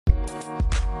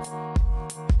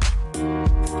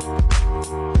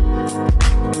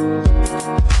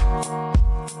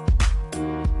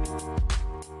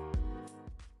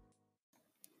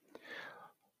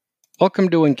Welcome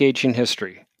to Engaging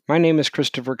History. My name is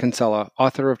Christopher Kinsella,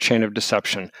 author of Chain of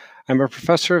Deception. I'm a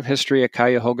professor of history at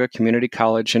Cuyahoga Community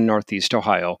College in Northeast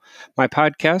Ohio. My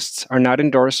podcasts are not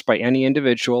endorsed by any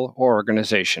individual or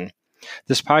organization.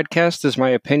 This podcast is my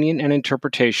opinion and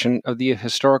interpretation of the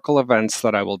historical events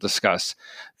that I will discuss.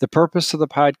 The purpose of the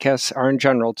podcasts are in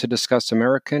general to discuss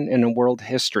American and world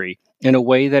history in a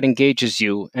way that engages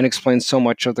you and explains so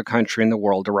much of the country and the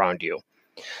world around you.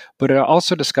 But I'll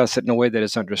also discuss it in a way that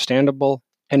is understandable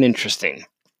and interesting.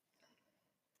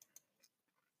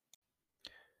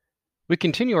 We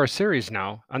continue our series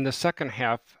now on the second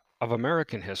half of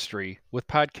American history with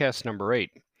podcast number 8.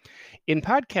 In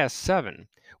podcast 7,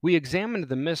 we examined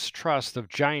the mistrust of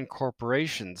giant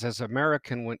corporations as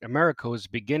America was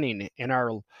beginning in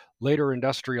our later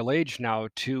industrial age now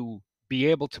to be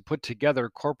able to put together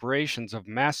corporations of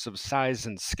massive size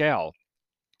and scale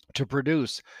to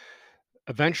produce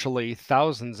eventually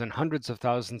thousands and hundreds of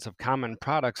thousands of common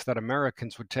products that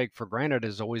Americans would take for granted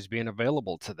as always being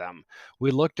available to them. We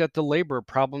looked at the labor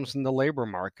problems in the labor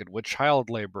market with child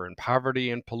labor and poverty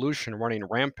and pollution running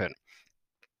rampant.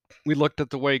 We looked at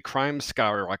the way crime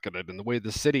skyrocketed and the way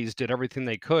the cities did everything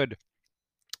they could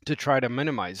to try to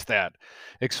minimize that,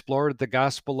 explored the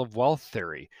gospel of wealth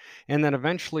theory, and then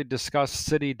eventually discussed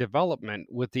city development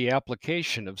with the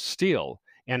application of steel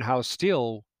and how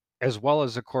steel, as well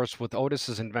as, of course, with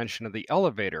Otis's invention of the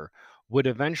elevator, would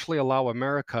eventually allow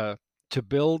America to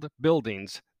build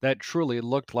buildings that truly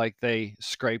looked like they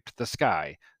scraped the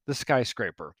sky, the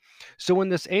skyscraper. So in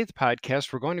this 8th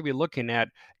podcast, we're going to be looking at,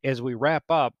 as we wrap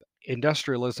up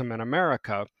industrialism in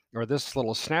America, or this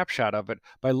little snapshot of it,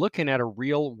 by looking at a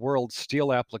real world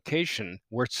steel application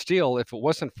where steel, if it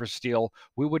wasn't for steel,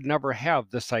 we would never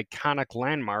have this iconic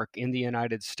landmark in the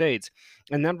United States.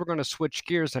 And then we're going to switch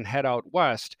gears and head out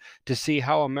west to see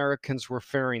how Americans were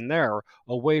faring there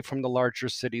away from the larger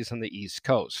cities on the East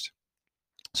Coast.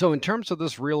 So in terms of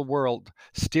this real world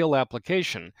steel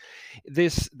application,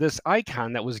 this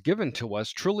icon that was given to us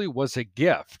truly was a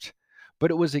gift. But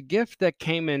it was a gift that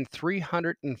came in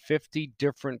 350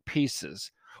 different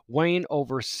pieces, weighing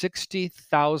over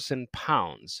 60,000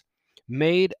 pounds,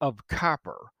 made of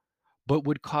copper, but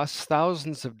would cost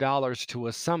thousands of dollars to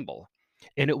assemble.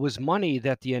 And it was money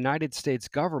that the United States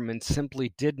government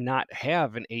simply did not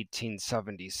have in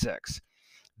 1876.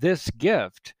 This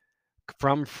gift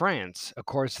from France, of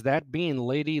course, that being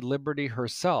Lady Liberty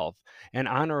herself, in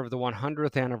honor of the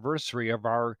 100th anniversary of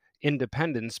our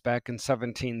independence back in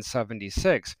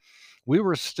 1776. We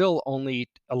were still only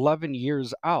 11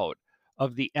 years out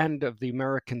of the end of the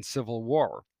American Civil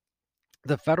War.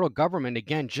 The federal government,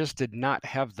 again, just did not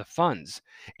have the funds.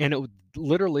 And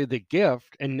literally, the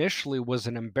gift initially was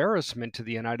an embarrassment to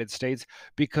the United States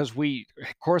because we,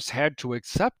 of course, had to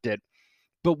accept it,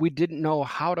 but we didn't know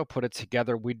how to put it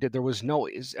together. There was no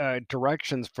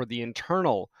directions for the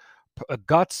internal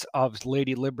guts of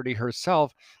Lady Liberty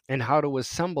herself and how to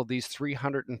assemble these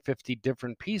 350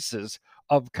 different pieces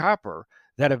of copper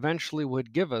that eventually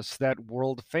would give us that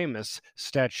world famous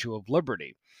Statue of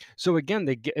Liberty. So again,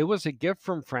 it was a gift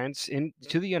from France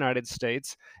to the United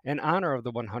States in honor of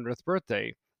the 100th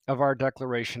birthday of our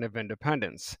Declaration of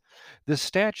Independence. The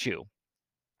statue,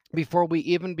 before we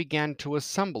even began to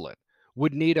assemble it,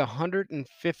 would need a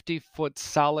 150-foot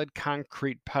solid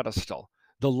concrete pedestal,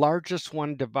 the largest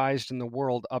one devised in the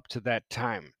world up to that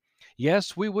time.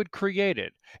 Yes, we would create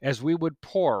it as we would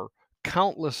pour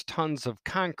countless tons of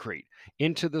concrete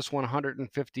into this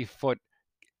 150-foot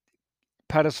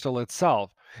pedestal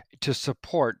itself to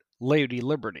support Lady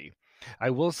Liberty.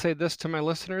 I will say this to my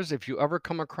listeners: if you ever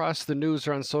come across the news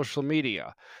or on social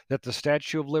media that the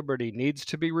Statue of Liberty needs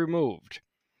to be removed,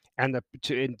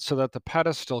 so that the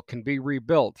pedestal can be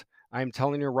rebuilt, I'm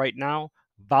telling you right now,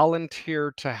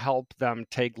 volunteer to help them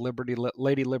take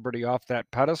Lady Liberty off that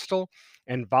pedestal,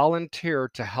 and volunteer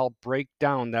to help break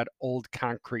down that old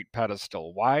concrete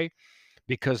pedestal. Why?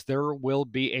 Because there will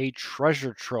be a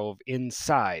treasure trove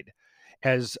inside,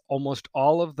 as almost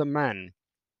all of the men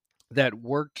that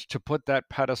worked to put that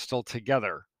pedestal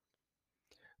together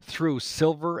threw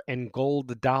silver and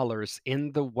gold dollars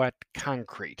in the wet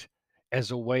concrete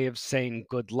as a way of saying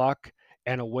good luck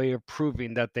and a way of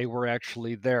proving that they were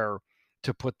actually there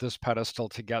to put this pedestal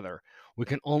together. We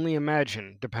can only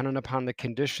imagine, depending upon the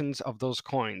conditions of those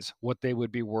coins, what they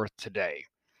would be worth today.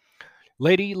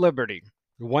 Lady Liberty,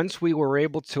 once we were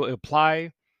able to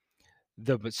apply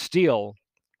the steel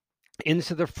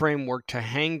into the framework to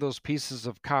hang those pieces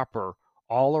of copper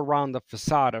all around the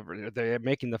facade,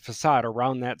 making the facade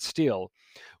around that steel,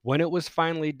 when it was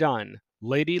finally done,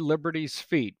 Lady Liberty's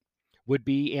feet would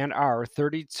be and are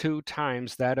 32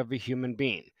 times that of a human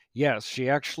being. Yes, she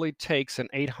actually takes an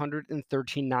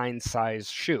 839 size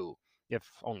shoe, if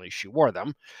only she wore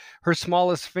them. Her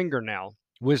smallest fingernail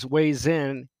weighs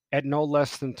in at no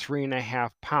less than 3.5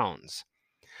 pounds.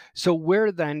 So,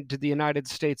 where then did the United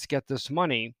States get this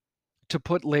money to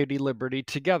put Lady Liberty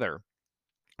together?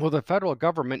 Well, the federal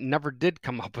government never did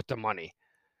come up with the money.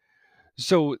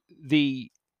 So, the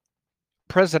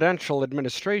presidential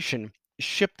administration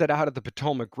shipped it out of the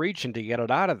Potomac region to get it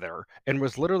out of there and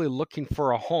was literally looking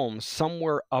for a home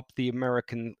somewhere up the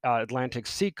American Atlantic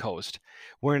seacoast,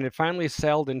 when it finally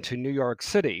sailed into New York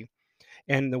City.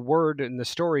 And the word and the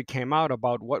story came out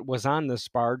about what was on this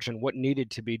barge and what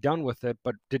needed to be done with it,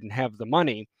 but didn't have the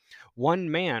money. One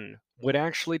man would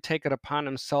actually take it upon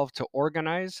himself to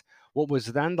organize what was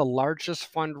then the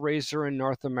largest fundraiser in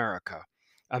North America.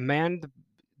 A man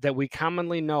that we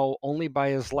commonly know only by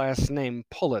his last name,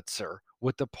 Pulitzer,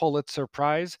 with the Pulitzer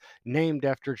Prize named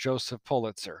after Joseph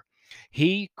Pulitzer.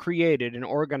 He created and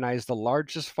organized the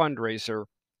largest fundraiser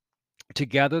to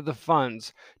gather the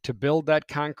funds to build that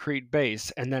concrete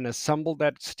base and then assemble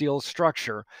that steel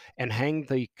structure and hang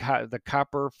the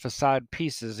copper facade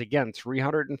pieces, again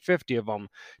 350 of them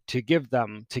to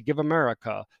give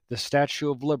America the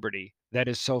Statue of Liberty that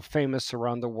is so famous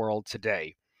around the world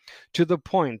today, to the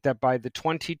point that by the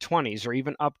 2020s or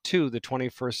even up to the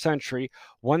 21st century,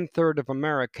 1/3 of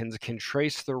Americans can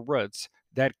trace their roots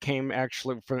that came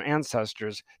actually from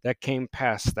ancestors that came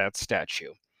past that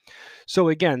statue. So,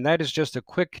 again, that is just a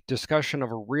quick discussion of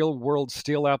a real world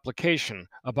steel application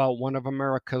about one of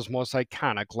America's most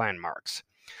iconic landmarks.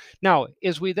 Now,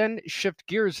 as we then shift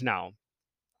gears now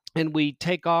and we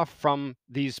take off from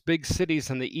these big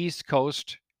cities on the East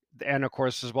Coast, and of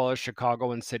course, as well as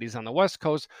Chicago and cities on the West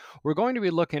Coast, we're going to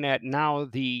be looking at now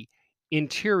the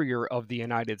interior of the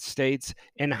United States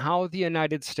and how the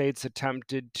United States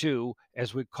attempted to,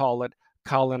 as we call it,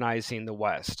 colonizing the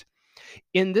West.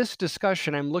 In this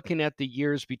discussion, I'm looking at the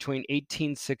years between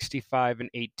 1865 and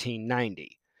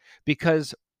 1890,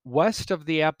 because west of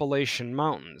the Appalachian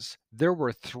Mountains, there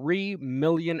were 3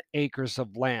 million acres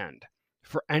of land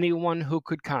for anyone who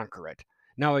could conquer it.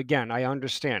 Now, again, I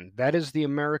understand that is the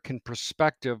American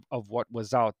perspective of what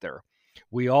was out there.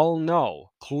 We all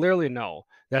know, clearly know,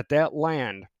 that that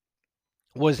land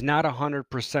was not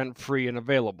 100% free and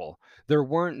available. There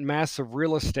weren't massive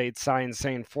real estate signs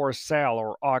saying for sale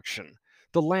or auction.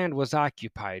 The land was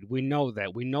occupied. We know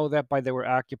that. We know that by they were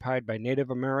occupied by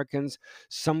Native Americans,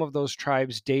 some of those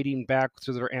tribes dating back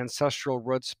to their ancestral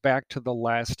roots back to the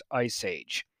last ice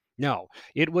age. No,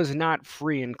 it was not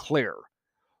free and clear.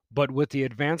 But with the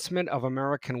advancement of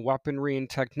American weaponry and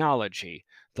technology,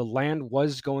 the land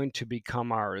was going to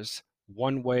become ours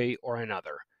one way or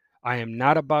another. I am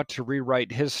not about to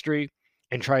rewrite history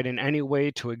and try in any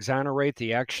way to exonerate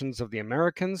the actions of the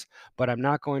Americans, but I'm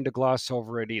not going to gloss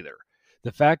over it either.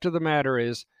 The fact of the matter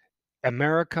is,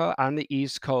 America on the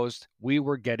East Coast, we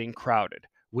were getting crowded.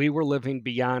 We were living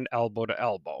beyond elbow to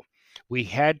elbow. We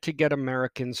had to get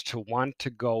Americans to want to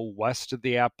go west of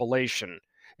the Appalachian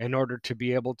in order to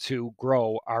be able to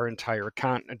grow our entire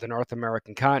continent, the North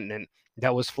American continent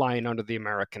that was flying under the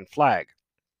American flag.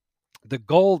 The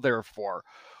goal, therefore,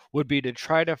 would be to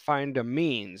try to find a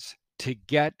means to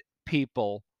get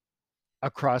people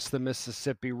across the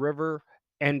Mississippi River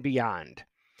and beyond.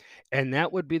 And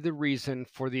that would be the reason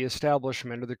for the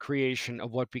establishment or the creation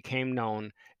of what became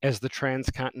known as the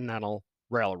Transcontinental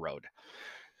Railroad.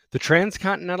 The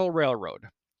Transcontinental Railroad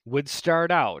would start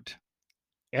out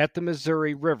at the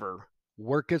Missouri River,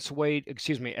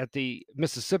 at the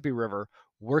Mississippi River,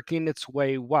 working its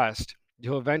way west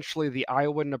to eventually the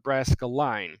Iowa-Nebraska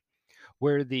line,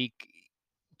 where the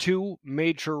two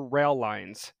major rail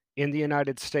lines in the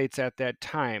United States at that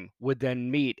time would then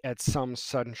meet at some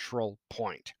central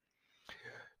point.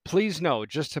 Please know,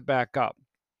 just to back up,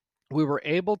 we were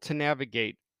able to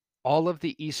navigate all of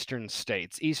the eastern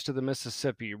states east of the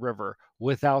Mississippi River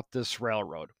without this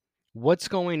railroad. What's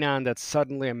going on that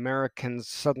suddenly Americans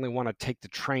suddenly want to take the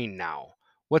train now?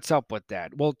 What's up with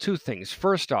that? Well, two things.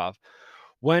 First off,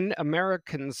 when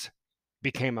Americans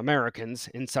became Americans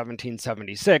in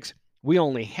 1776, we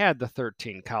only had the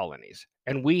 13 colonies,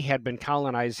 and we had been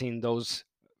colonizing those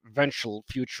eventual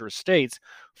future states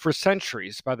for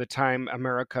centuries by the time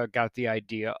America got the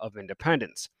idea of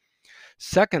independence.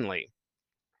 Secondly,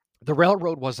 the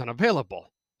railroad wasn't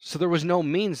available. So there was no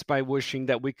means by wishing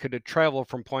that we could travel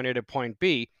from point A to point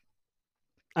B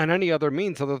on any other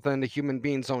means other than the human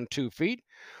being's own 2 feet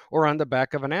or on the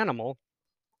back of an animal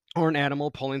or an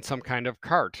animal pulling some kind of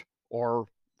cart or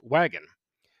wagon.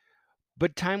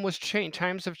 But times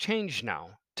have changed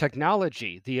now.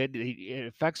 Technology, the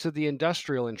effects of the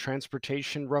industrial and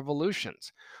transportation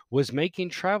revolutions, was making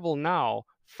travel now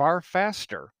far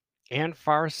faster and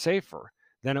far safer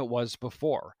than it was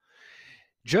before.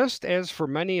 Just as for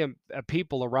many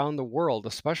people around the world,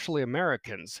 especially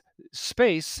Americans,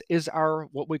 space is our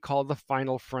what we call the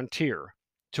final frontier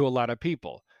to a lot of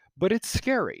people. But it's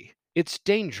scary, it's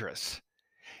dangerous.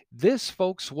 This,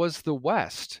 folks, was the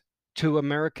West to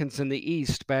Americans in the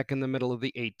East back in the middle of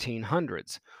the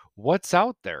 1800s. What's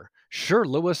out there? Sure,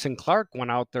 Lewis and Clark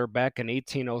went out there back in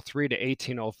 1803 to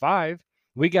 1805.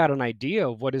 We got an idea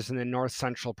of what is in the north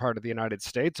central part of the United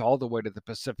States, all the way to the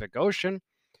Pacific Ocean.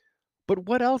 But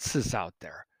what else is out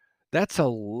there? That's a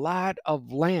lot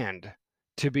of land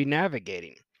to be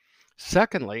navigating.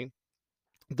 Secondly,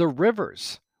 the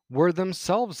rivers were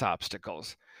themselves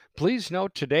obstacles. Please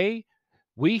note today,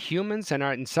 we humans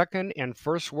in second and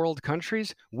first world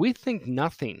countries, we think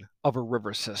nothing of a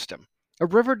river system. A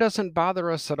river doesn't bother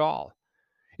us at all.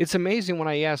 It's amazing when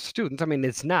I ask students, I mean,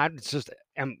 it's not, it's just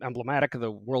emblematic of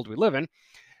the world we live in,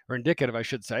 or indicative, I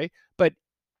should say. But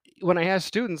when I ask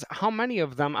students, how many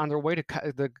of them on their way to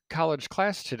the college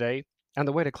class today, on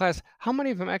the way to class, how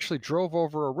many of them actually drove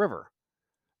over a river?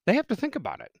 They have to think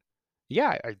about it.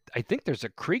 Yeah, I think there's a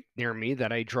creek near me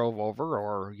that I drove over,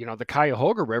 or, the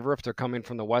Cuyahoga River if they're coming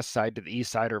from the west side to the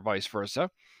east side, or vice versa.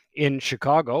 In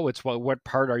Chicago, it's what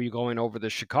part are you going over the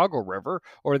Chicago River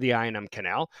or the I&M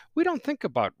Canal? We don't think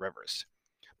about rivers.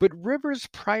 But rivers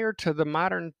prior to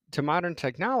modern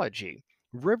technology,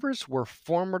 rivers were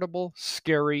formidable,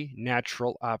 scary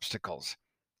natural obstacles.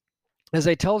 As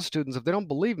I tell students, if they don't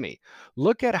believe me,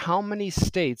 look at how many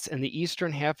states in the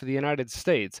eastern half of the United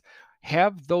States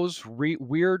have those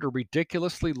weird or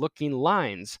ridiculously looking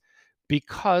lines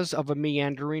because of a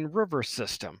meandering river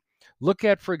system. Look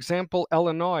at, for example,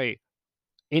 Illinois,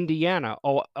 Indiana,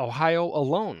 Ohio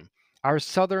alone. Our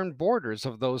southern borders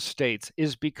of those states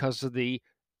is because of the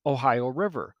Ohio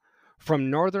River. From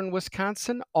northern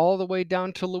Wisconsin all the way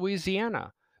down to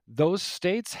Louisiana, those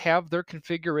states have their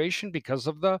configuration because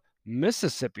of the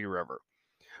Mississippi River.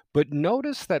 But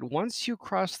notice that once you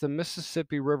cross the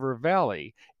Mississippi River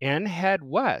Valley and head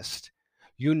west,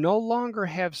 you no longer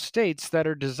have states that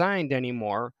are designed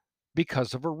anymore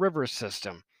because of a river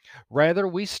system. Rather,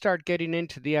 we start getting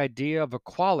into the idea of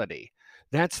equality.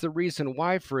 That's the reason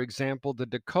why, for example, the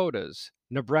Dakotas,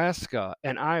 Nebraska,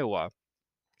 and Iowa,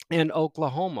 and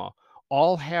Oklahoma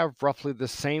all have roughly the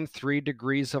same 3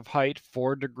 degrees of height,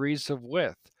 4 degrees of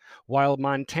width, while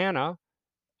Montana,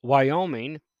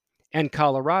 Wyoming, and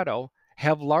Colorado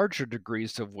have larger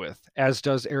degrees of width, as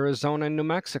does Arizona and New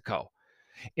Mexico.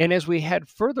 And as we head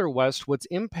further west, what's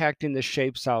impacting the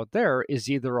shapes out there is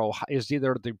either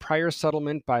the prior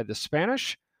settlement by the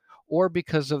Spanish or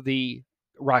because of the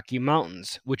Rocky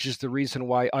Mountains, which is the reason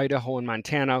why Idaho and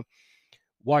Montana,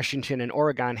 Washington and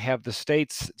Oregon have the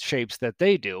states shapes that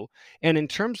they do. And in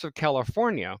terms of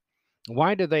California,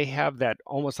 why do they have that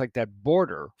almost like that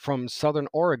border from southern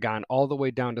Oregon all the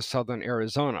way down to southern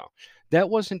Arizona? That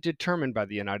wasn't determined by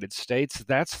the United States.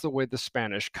 That's the way the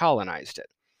Spanish colonized it.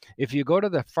 If you go to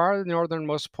the far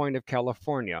northernmost point of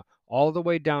California, all the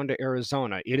way down to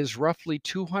Arizona, it is roughly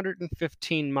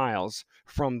 215 miles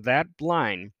from that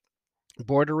line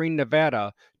bordering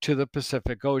Nevada to the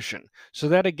Pacific Ocean. So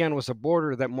that again was a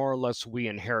border that more or less we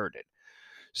inherited.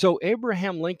 So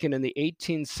Abraham Lincoln in the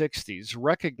 1860s,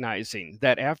 recognizing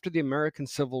that after the American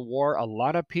Civil War, a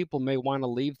lot of people may want to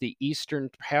leave the eastern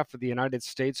half of the United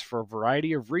States for a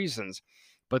variety of reasons,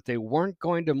 but they weren't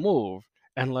going to move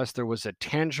unless there was a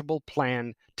tangible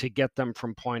plan to get them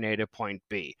from point A to point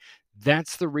B.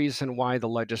 That's the reason why the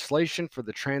legislation for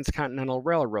the Transcontinental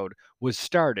Railroad was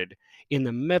started in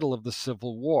the middle of the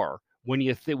Civil War, when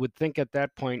you would think at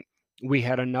that point we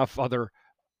had enough other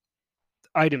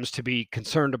items to be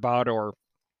concerned about or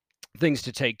things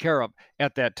to take care of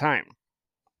at that time.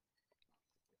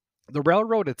 The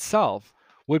railroad itself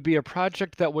would be a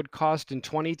project that would cost in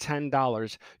 2010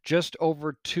 dollars just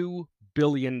over $2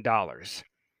 billion.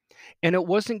 And it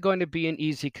wasn't going to be an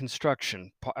easy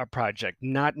construction project,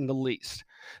 not in the least.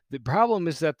 The problem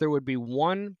is that there would be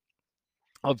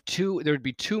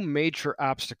two major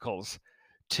obstacles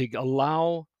to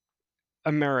allow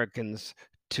Americans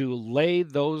to lay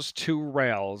those two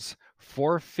rails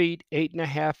 4 feet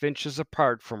 8.5 inches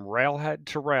apart from railhead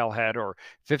to railhead, or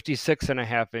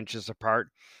 56.5 inches apart,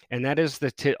 and that is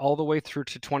all the way through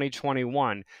to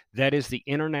 2021. That is the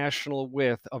international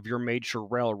width of your major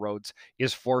railroads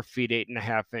is 4 feet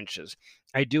 8.5 inches.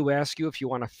 I do ask you, if you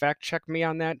want to fact check me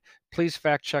on that, please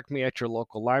fact check me at your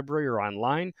local library or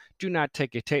online. Do not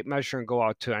take a tape measure and go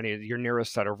out to any of your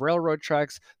nearest set of railroad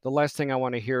tracks. The last thing I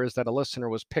want to hear is that a listener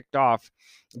was picked off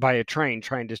by a train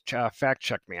trying to fact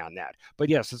check me on that. But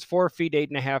yes, it's 4 feet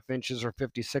 8.5 inches or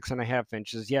 56.5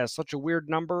 inches. Yeah, such a weird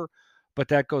number, but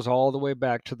that goes all the way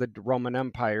back to the Roman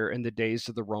Empire in the days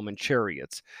of the Roman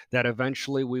chariots. That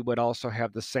eventually we would also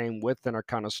have the same width in our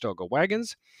Conestoga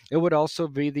wagons. It would also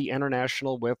be the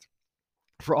international width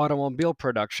for automobile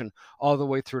production all the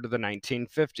way through to the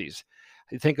 1950s.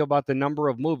 You think about the number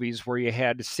of movies where you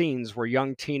had scenes where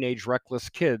young teenage reckless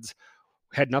kids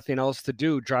had nothing else to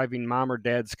do driving mom or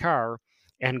dad's car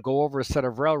and go over a set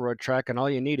of railroad track, and all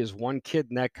you need is one kid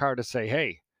in that car to say,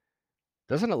 "Hey,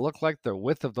 doesn't it look like the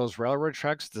width of those railroad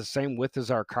tracks is the same width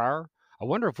as our car? I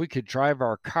wonder if we could drive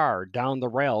our car down the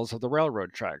rails of the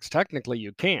railroad tracks." Technically,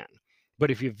 you can. But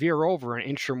if you veer over an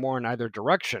inch or more in either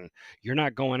direction, you're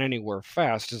not going anywhere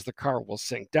fast, as the car will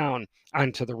sink down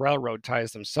onto the railroad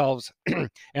ties themselves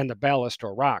and the ballast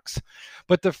or rocks.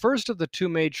 But the first of the two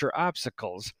major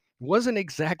obstacles wasn't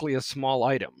exactly a small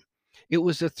item. It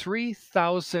was a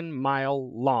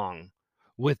 3,000-mile long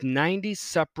with 90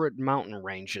 separate mountain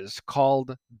ranges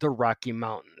called the Rocky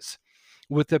Mountains.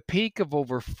 With a peak of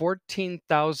over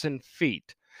 14,000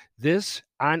 feet, this,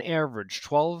 on average,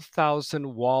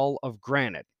 12,000 wall of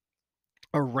granite,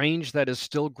 a range that is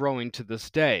still growing to this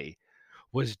day,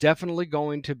 was definitely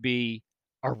going to be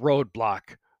a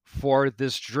roadblock for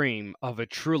this dream of a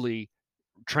truly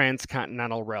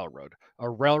transcontinental railroad, a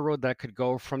railroad that could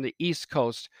go from the East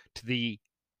Coast to the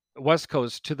West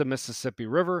Coast to the Mississippi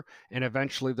River, and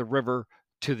eventually the river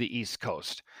to the East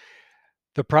Coast.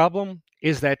 The problem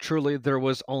is that truly there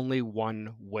was only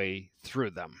one way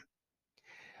through them.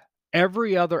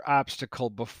 Every other obstacle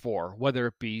before, whether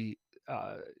it be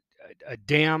uh, a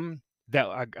dam that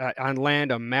on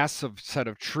land, a massive set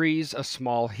of trees, a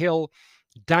small hill,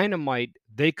 dynamite,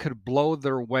 they could blow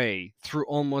their way through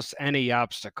almost any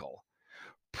obstacle.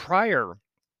 Prior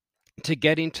to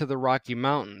getting to the Rocky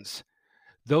Mountains,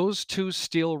 those two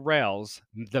steel rails,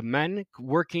 the men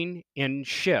working in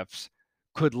shifts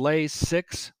could lay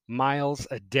 6 miles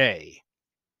a day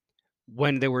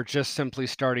when they were just simply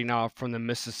starting off from the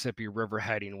Mississippi River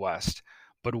heading west.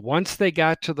 But once they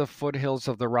got to the foothills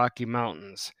of the Rocky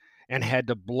Mountains and had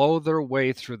to blow their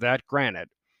way through that granite,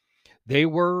 they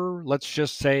were, let's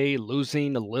just say,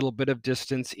 losing a little bit of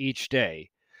distance each day.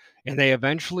 And they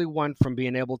eventually went from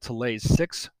being able to lay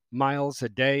 6 miles a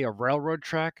day of railroad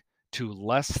track to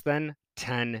less than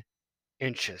 10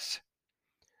 inches.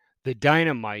 The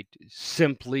dynamite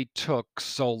simply took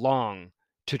so long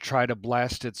to try to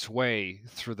blast its way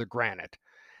through the granite.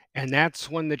 And that's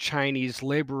when the Chinese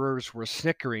laborers were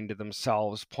snickering to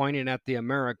themselves, pointing at the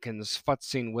Americans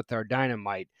futzing with our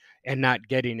dynamite and not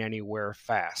getting anywhere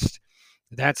fast.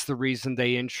 That's the reason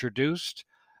they introduced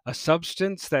a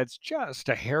substance that's just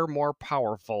a hair more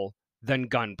powerful than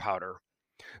gunpowder.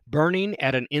 Burning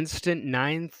at an instant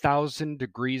 9,000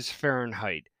 degrees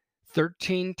Fahrenheit,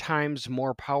 13 times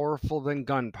more powerful than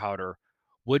gunpowder,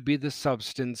 would be the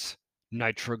substance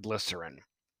nitroglycerin.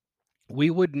 We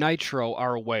would nitro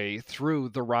our way through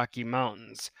the Rocky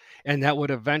Mountains, and that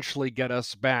would eventually get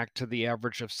us back to the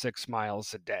average of 6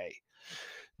 miles a day.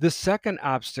 The second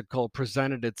obstacle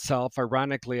presented itself,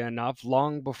 ironically enough,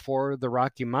 long before the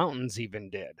Rocky Mountains even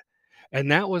did,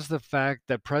 and that was the fact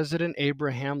that President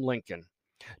Abraham Lincoln,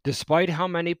 despite how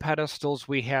many pedestals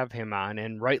we have him on,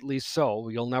 and rightly so,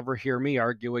 you'll never hear me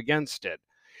argue against it,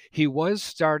 he was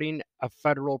starting a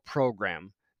federal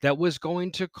program that was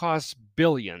going to cost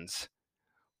billions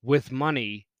with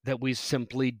money that we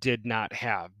simply did not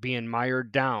have, being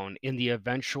mired down in the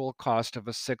eventual cost of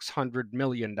a $600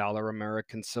 million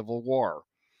American Civil War.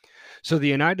 So the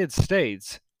United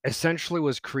States essentially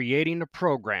was creating a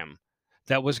program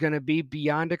that was going to be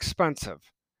beyond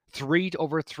expensive,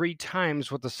 over three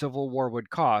times what the Civil War would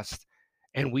cost,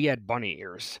 and we had bunny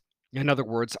ears. In other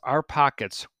words, our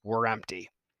pockets were empty.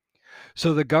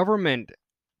 So the government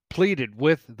pleaded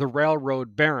with the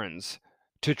railroad barons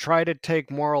to try to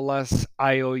take more or less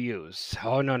IOUs.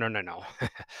 Oh, no, no, no, no.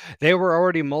 They were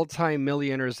already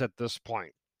multimillionaires at this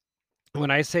point.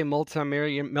 When I say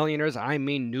multimillionaires, I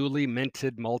mean newly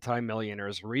minted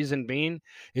multimillionaires. Reason being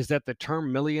is that the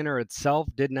term millionaire itself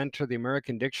didn't enter the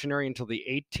American dictionary until the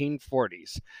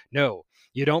 1840s. No,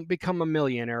 you don't become a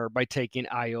millionaire by taking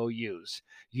IOUs.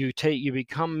 You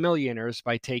become millionaires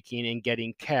by taking and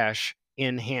getting cash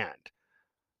in hand.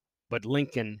 But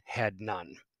Lincoln had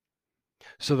none.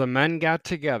 So the men got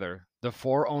together, the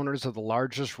four owners of the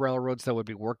largest railroads that would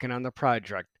be working on the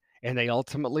project, and they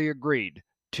ultimately agreed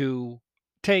to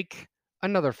take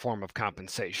another form of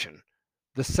compensation.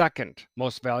 The second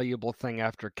most valuable thing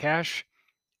after cash,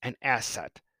 an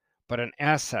asset, but an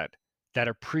asset that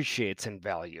appreciates in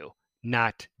value,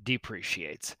 not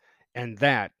depreciates. And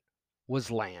that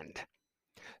was land.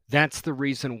 That's the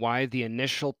reason why the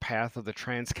initial path of the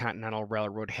Transcontinental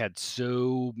Railroad had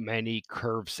so many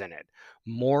curves in it.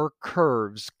 More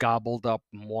curves gobbled up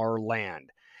more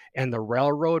land. And the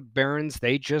railroad barons,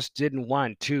 they just didn't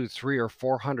want 2, 3, or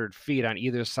 400 feet on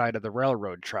either side of the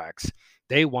railroad tracks.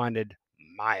 They wanted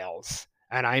miles.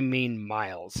 And I mean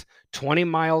miles. 20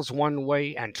 miles one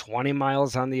way and 20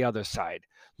 miles on the other side.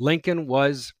 Lincoln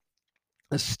was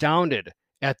astounded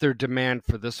at their demand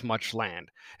for this much land.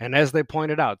 And as they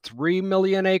pointed out, 3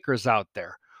 million acres out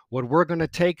there. What we're going to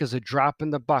take is a drop in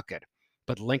the bucket.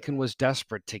 But Lincoln was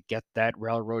desperate to get that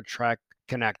railroad track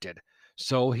connected.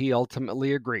 So he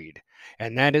ultimately agreed.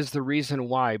 And that is the reason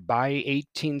why by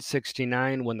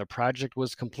 1869, when the project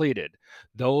was completed,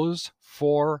 those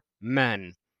four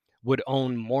men would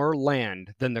own more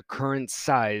land than the current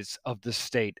size of the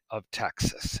state of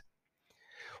Texas.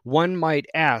 One might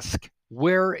ask,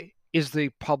 where is the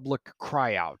public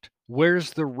cry out?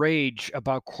 Where's the rage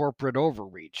about corporate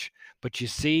overreach? But you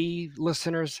see,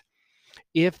 listeners,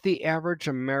 if the average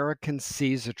American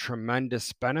sees a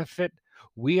tremendous benefit,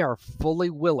 we are fully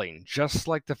willing, just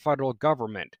like the federal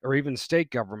government or even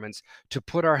state governments, to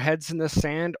put our heads in the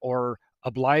sand or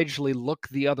obligedly look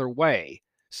the other way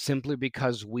simply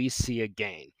because we see a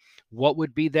gain. What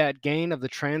would be that gain of the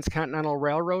Transcontinental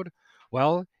Railroad?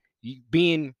 Well,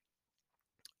 being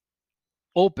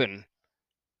open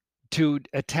to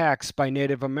attacks by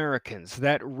Native Americans.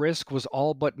 That risk was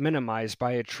all but minimized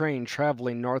by a train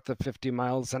traveling north of 50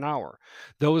 miles an hour.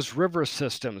 Those river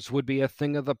systems would be a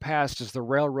thing of the past as the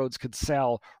railroads could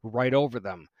sail right over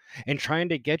them. And trying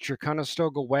to get your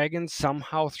Conestoga wagon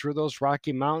somehow through those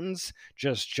Rocky Mountains,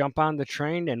 just jump on the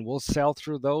train and we'll sail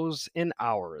through those in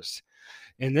hours.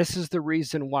 And this is the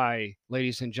reason why,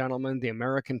 ladies and gentlemen, the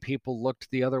American people looked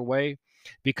the other way,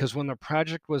 because when the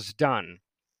project was done,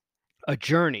 a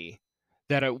journey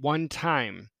that at one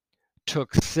time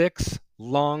took 6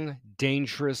 long,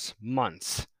 dangerous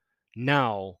months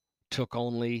now took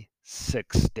only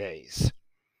 6 days.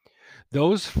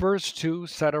 Those first two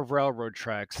set of railroad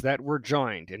tracks that were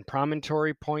joined in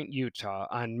Promontory Point, Utah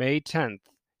on May 10th,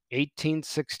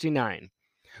 1869,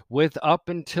 with up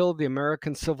until the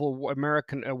American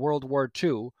World War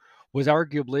II, was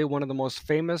arguably one of the most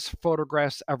famous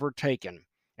photographs ever taken.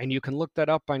 And you can look that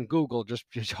up on Google. Just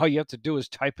all you have to do is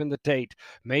type in the date,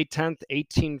 May 10th,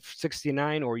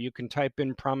 1869, or you can type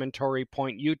in Promontory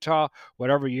Point, Utah,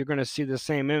 whatever. You're going to see the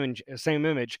same image,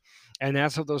 and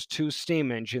that's of those two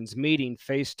steam engines meeting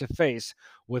face to face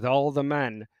with all the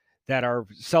men that are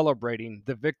celebrating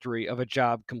the victory of a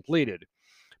job completed.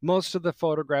 Most of the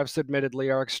photographs, admittedly,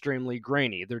 are extremely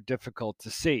grainy. They're difficult to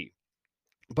see.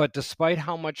 But despite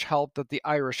how much help that the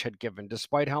Irish had given,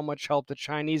 despite how much help the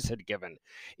Chinese had given,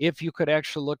 if you could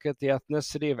actually look at the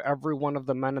ethnicity of every one of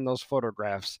the men in those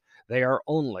photographs, they are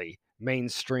only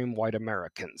mainstream white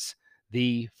Americans.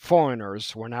 The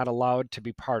foreigners were not allowed to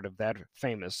be part of that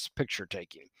famous picture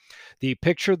taking. The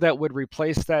picture that would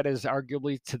replace that is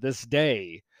arguably to this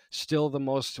day still the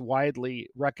most widely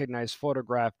recognized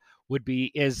photograph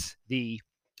is the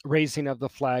raising of the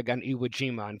flag on Iwo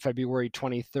Jima on February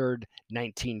 23rd,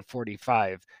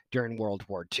 1945 during World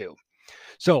War II.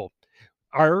 So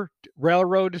our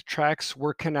railroad tracks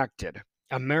were connected.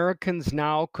 Americans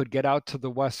now could get out to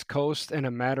the West Coast in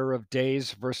a matter of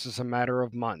days versus a matter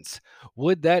of months.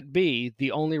 Would that be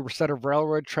the only set of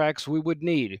railroad tracks we would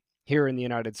need here in the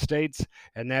United States?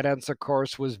 And that answer, of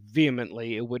course, was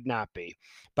vehemently it would not be.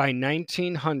 By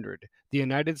 1900, the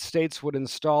United States would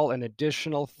install an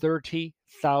additional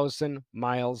 30,000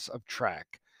 miles of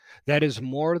track. That is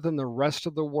more than the rest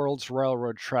of the world's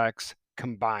railroad tracks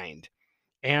combined.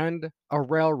 And a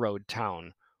railroad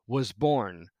town was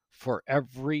born for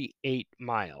every 8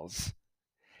 miles.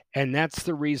 And that's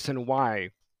the reason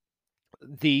why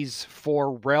these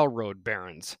four railroad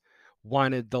barons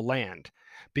wanted the land,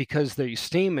 because the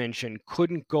steam engine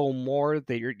couldn't go more.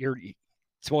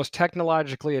 It's most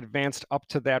technologically advanced up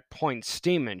to that point.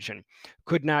 Steam engine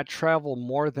could not travel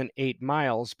more than 8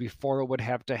 miles before it would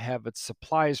have to have its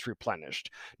supplies replenished.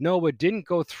 No, it didn't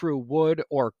go through wood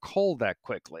or coal that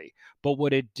quickly, but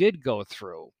what it did go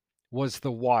through was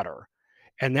the water.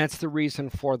 And that's the reason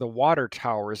for the water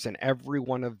towers in every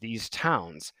one of these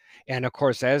towns. And of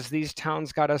course, as these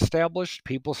towns got established,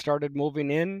 people started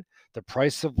moving in, the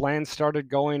price of land started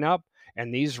going up,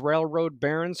 and these railroad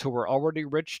barons, who were already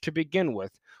rich to begin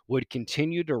with, would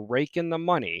continue to rake in the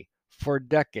money for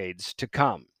decades to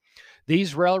come.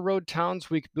 These railroad towns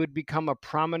would become a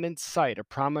prominent site, a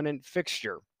prominent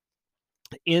fixture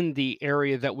in the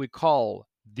area that we call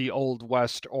the Old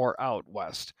West or Out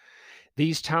West.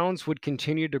 These towns would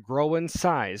continue to grow in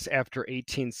size after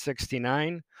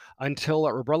 1869 until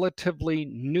a relatively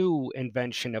new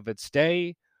invention of its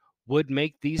day would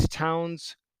make these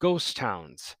towns ghost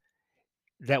towns.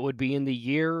 That would be in the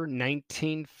year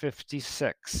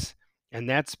 1956. And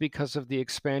that's because of the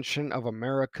expansion of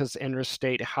America's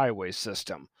interstate highway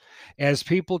system. As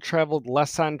people traveled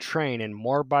less on train and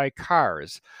more by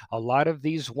cars, a lot of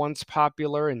these once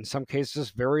popular, in some cases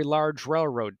very large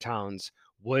railroad towns,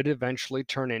 would eventually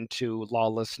turn into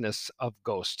lawlessness of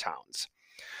ghost towns.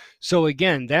 So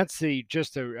again, that's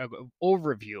just a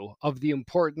overview of the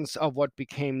importance of what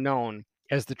became known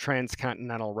as the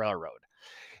Transcontinental Railroad.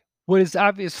 What is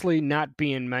obviously not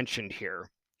being mentioned here,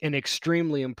 and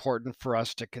extremely important for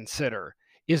us to consider,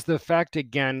 is the fact,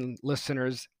 again,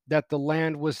 listeners, that the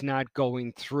land was not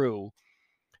going through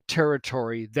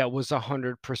territory that was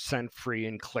 100% free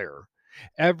and clear.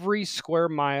 Every square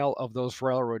mile of those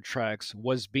railroad tracks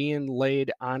was being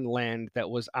laid on land that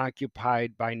was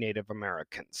occupied by Native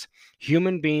Americans.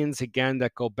 Human beings, again,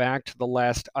 that go back to the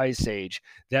last ice age,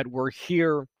 that were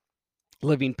here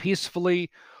living peacefully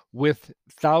with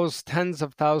tens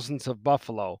of thousands of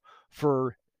buffalo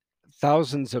for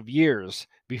thousands of years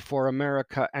before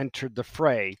America entered the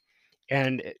fray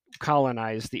and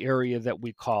colonized the area that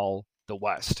we call the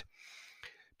West.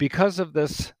 Because of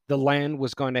this, the land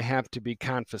was going to have to be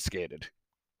confiscated.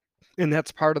 And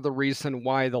that's part of the reason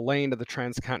why the laying of the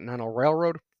Transcontinental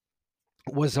Railroad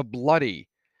was a bloody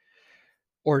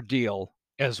ordeal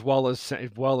as well as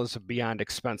a beyond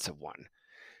expensive one.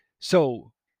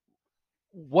 So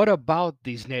what about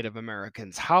these Native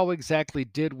Americans? How exactly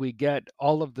did we get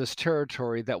all of this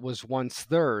territory that was once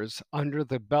theirs under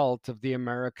the belt of the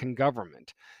American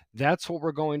government? That's what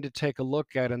we're going to take a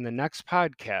look at in the next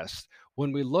podcast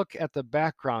when we look at the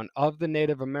background of the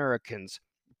Native Americans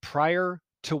prior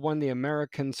to when the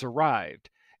Americans arrived,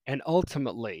 and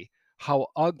ultimately how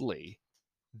ugly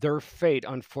their fate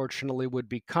unfortunately would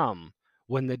become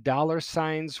when the dollar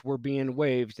signs were being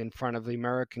waved in front of the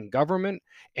American government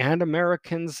and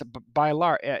Americans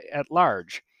at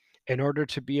large in order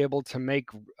to be able to make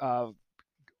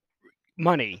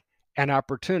money and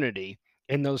opportunity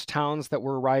in those towns that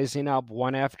were rising up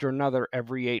one after another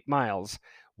every 8 miles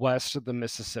west of the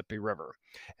Mississippi River.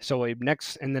 So in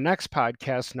the next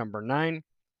podcast, number 9,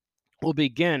 we'll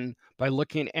begin by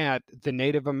looking at the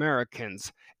Native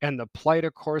Americans and the plight,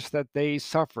 of course, that they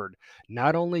suffered,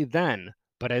 not only then,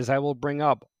 but as I will bring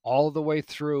up, all the way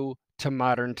through to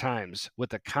modern times,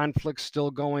 with the conflict still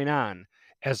going on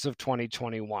as of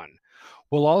 2021.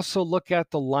 We'll also look at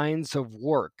the lines of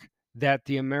work that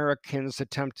the Americans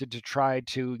attempted to try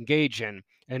to engage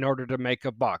in order to make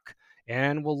a buck.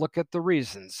 And we'll look at the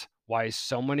reasons why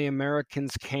so many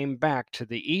Americans came back to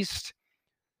the East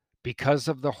because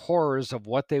of the horrors of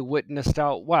what they witnessed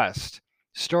out west,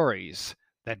 stories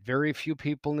that very few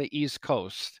people in the East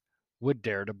Coast would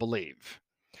dare to believe.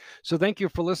 So thank you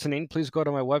for listening. Please go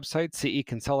to my website,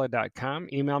 cekinsella.com.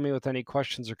 Email me with any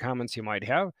questions or comments you might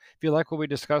have. If you like what we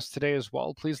discussed today as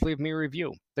well, please leave me a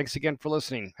review. Thanks again for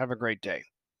listening. Have a great day.